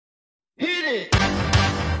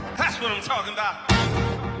That's what I'm talking about.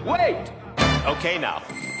 Wait! Okay, now,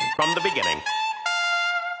 from the beginning.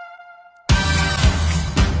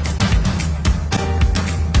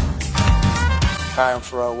 Hi, I'm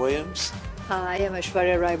Pharrell Williams. Hi, I'm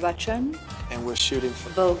Aishwarya Rai Bachchan. And we're shooting for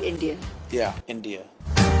VOGUE India. Yeah, India.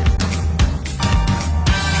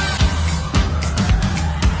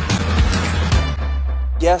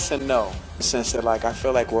 Yes and no, in the sense that I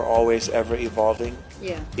feel like we're always ever evolving.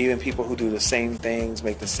 Yeah. Even people who do the same things,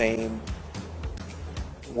 make the same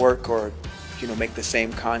work, or make the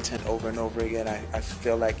same content over and over again. I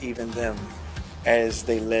feel like even them, as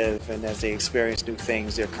they live and as they experience new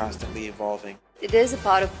things, they're constantly evolving. It is a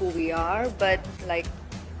part of who we are, but I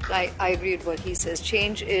agree with what he says.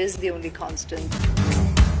 Change is the only constant.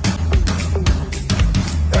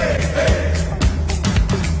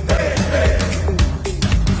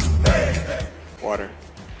 Water.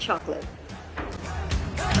 Chocolate.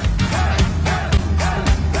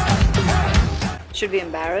 Should we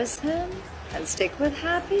embarrass him and stick with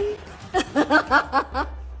happy?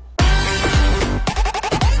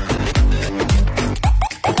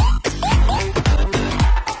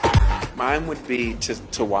 Mine would be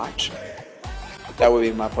to watch. That would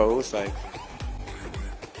be my pose.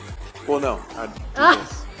 Well, no, I'd do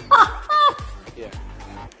this. Yeah.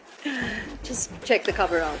 Just check the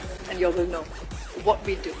cover out and you will know what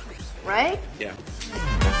we do, right? Yeah.